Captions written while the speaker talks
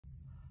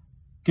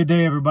Good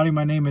day, everybody.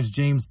 My name is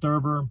James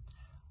Thurber.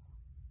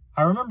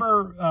 I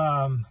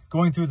remember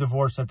going through a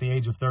divorce at the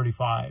age of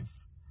 35.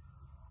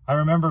 I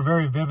remember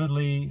very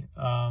vividly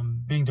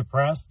being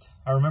depressed.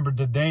 I remember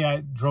the day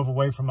I drove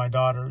away from my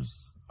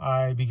daughters,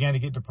 I began to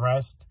get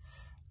depressed,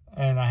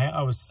 and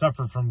I was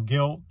suffered from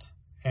guilt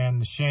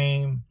and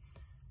shame,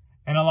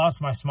 and I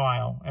lost my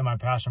smile and my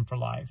passion for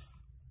life.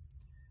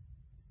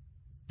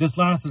 This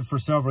lasted for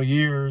several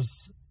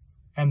years,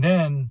 and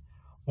then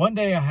one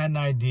day I had an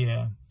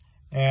idea.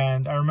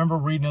 And I remember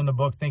reading in the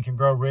book, Think and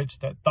Grow Rich,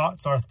 that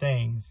thoughts are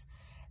things.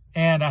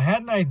 And I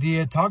had an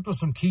idea, talked with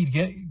some key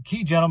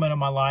gentlemen in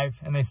my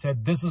life, and they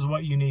said, this is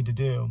what you need to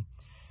do.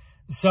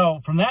 So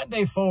from that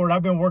day forward,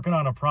 I've been working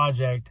on a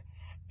project,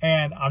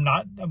 and I'm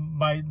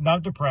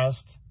not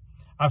depressed.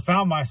 I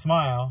found my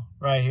smile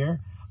right here,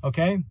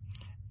 okay?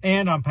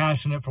 And I'm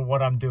passionate for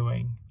what I'm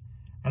doing.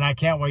 And I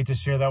can't wait to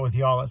share that with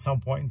y'all at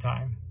some point in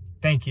time.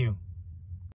 Thank you.